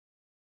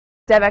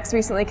DevX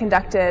recently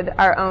conducted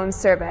our own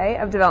survey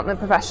of development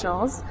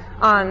professionals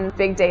on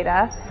big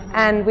data,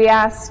 and we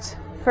asked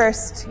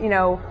first,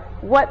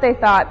 what they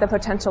thought the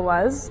potential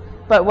was,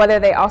 but whether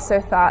they also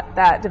thought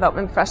that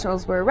development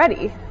professionals were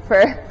ready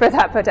for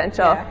that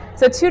potential. Yeah.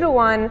 So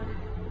 2-to-1,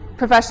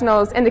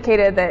 professionals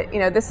indicated that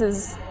this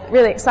is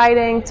really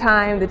exciting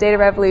time, the data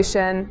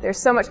revolution, there's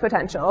so much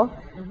potential,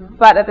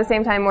 but at the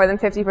same time more than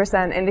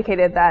 50%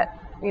 indicated that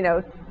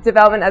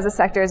development as a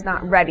sector is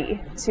not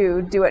ready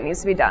to do what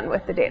needs to be done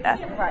with the data.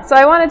 Right. So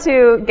I wanted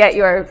to get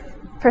your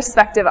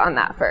perspective on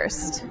that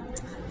first.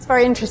 It's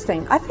very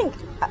interesting. I think,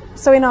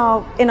 so in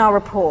our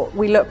report,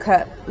 we look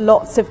at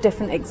lots of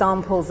different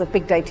examples of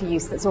big data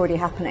use that's already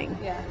happening.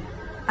 Yeah.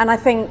 And I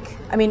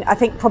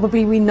think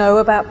probably we know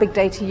about big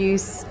data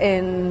use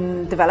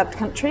in developed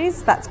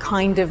countries. That's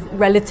kind of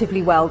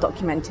relatively well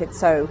documented.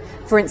 So,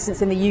 for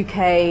instance, in the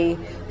UK,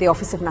 the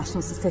Office of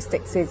National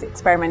Statistics is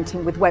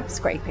experimenting with web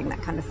scraping,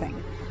 that kind of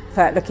thing,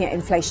 for looking at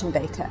inflation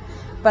data.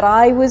 But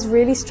I was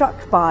really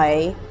struck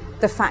by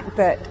the fact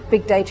that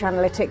big data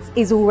analytics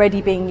is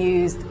already being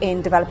used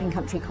in developing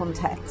country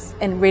contexts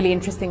in really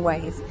interesting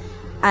ways.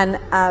 And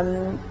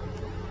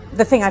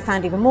the thing I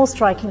found even more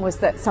striking was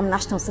that some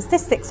national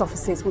statistics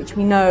offices, which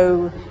we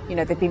know,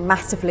 they've been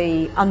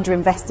massively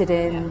underinvested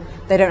in,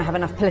 they don't have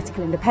enough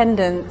political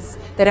independence,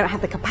 they don't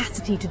have the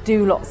capacity to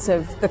do lots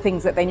of the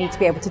things that they need to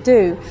be able to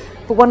do.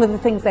 But one of the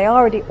things they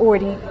are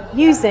already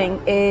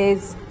using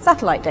is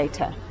satellite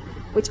data,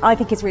 which I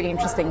think is really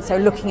interesting. So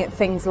looking at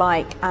things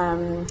like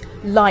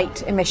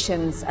light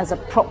emissions as a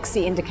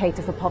proxy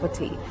indicator for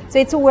poverty.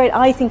 So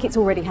I think it's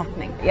already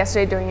happening.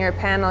 Yesterday during your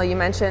panel, you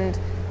mentioned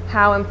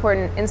how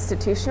important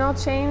institutional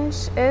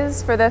change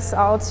is for this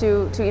all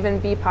to even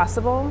be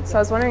possible. So I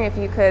was wondering if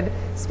you could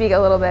speak a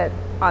little bit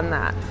on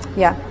that.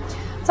 Yeah.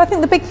 So I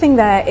think the big thing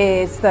there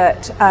is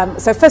that,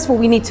 so first of all,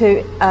 we need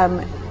to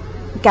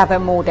gather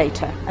more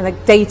data, and the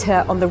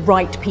data on the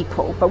right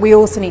people, but we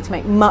also need to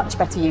make much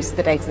better use of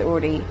the data that we're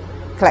already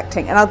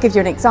collecting. And I'll give you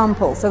an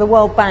example. So the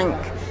World Bank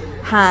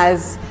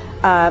has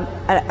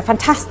a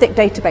fantastic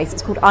database.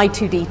 It's called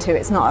I2D2.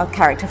 It's not a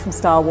character from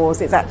Star Wars.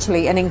 It's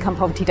actually an income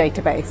poverty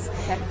database.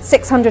 Okay.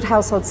 600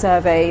 household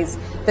surveys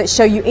that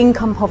show you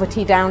income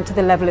poverty down to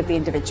the level of the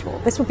individual.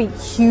 This would be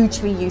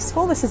hugely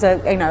useful. This is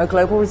a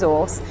global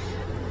resource,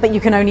 but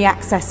you can only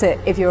access it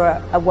if you're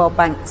a World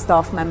Bank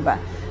staff member.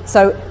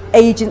 So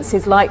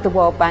agencies like the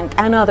World Bank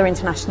and other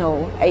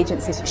international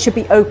agencies should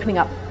be opening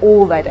up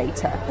all their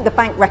data. The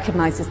bank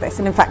recognizes this,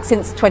 and in fact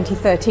since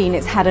 2013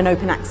 it's had an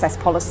open access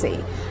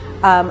policy.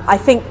 I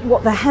think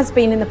what there has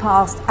been in the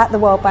past at the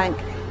World Bank,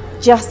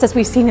 just as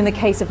we've seen in the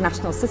case of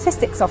national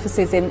statistics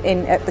offices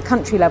at the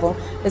country level,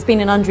 there's been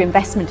an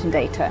underinvestment in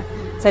data.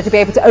 So to be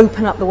able to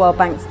open up the World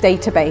Bank's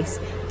database,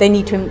 they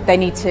need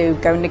to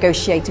go and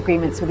negotiate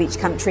agreements with each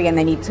country, and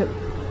they need to,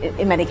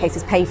 in many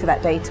cases, pay for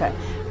that data.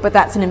 But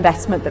that's an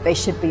investment that they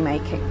should be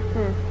making.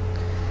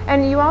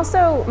 And you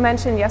also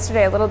mentioned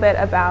yesterday a little bit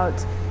about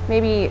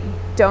maybe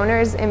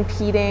donors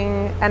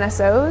impeding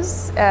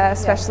NSOs,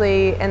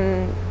 especially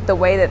in the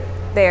way that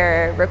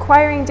they're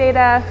requiring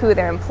data, who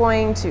they're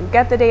employing to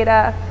get the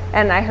data,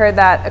 and I heard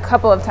that a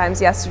couple of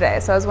times yesterday.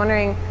 So I was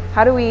wondering,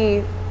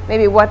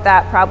 maybe what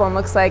that problem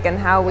looks like and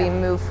how we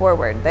move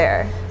forward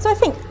there. So I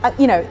think,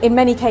 in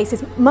many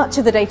cases, much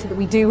of the data that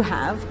we do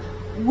have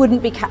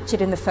wouldn't be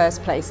captured in the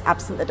first place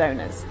absent the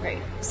donors.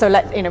 Right. So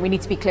we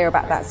need to be clear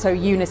about that. So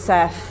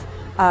UNICEF,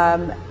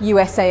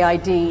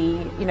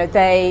 USAID,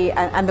 they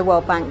and the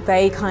World Bank,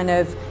 they kind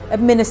of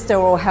administer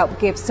or help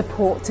give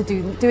support to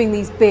doing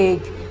these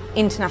big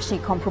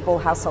internationally comparable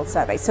household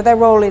surveys. So their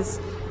role is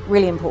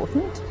really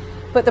important.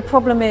 But the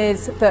problem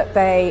is that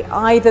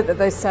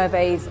those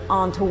surveys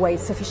aren't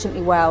always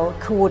sufficiently well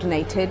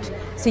coordinated.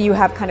 So you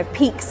have kind of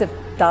peaks of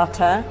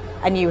data,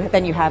 and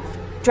then you have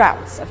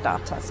droughts of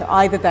data. So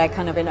either they're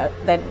kind of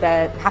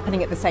they're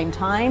happening at the same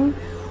time,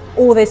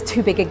 or there's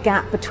too big a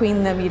gap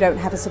between them. You don't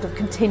have a sort of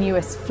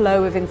continuous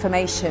flow of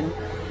information.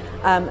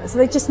 So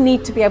they just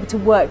need to be able to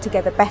work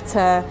together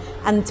better,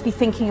 and to be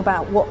thinking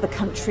about what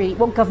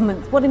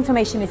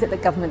information is it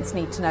that governments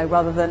need to know,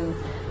 rather than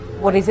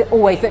what is it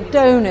always that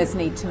donors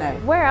need to know.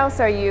 Where else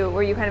were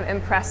you kind of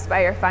impressed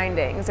by your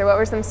findings, or what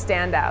were some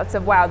standouts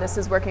of, wow, this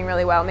is working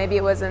really well? Maybe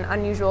it was an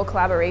unusual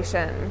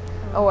collaboration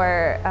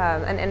or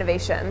an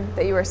innovation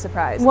that you were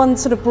surprised? One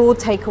sort of broad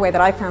takeaway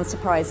that I found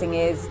surprising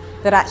is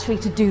that actually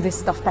to do this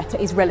stuff better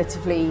is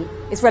relatively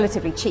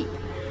cheap.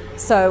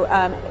 So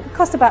it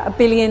costs about $1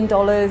 billion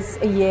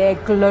a year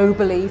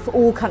globally for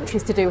all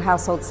countries to do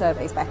household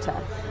surveys better.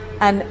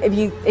 And if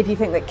you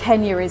think that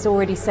Kenya is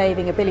already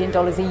saving $1 billion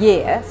a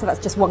year, so that's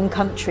just one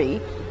country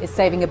is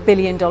saving $1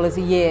 billion a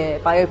year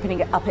by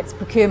opening up its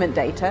procurement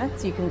data,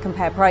 so you can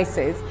compare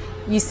prices,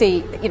 you see,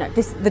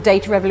 the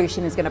data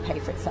revolution is going to pay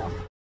for itself.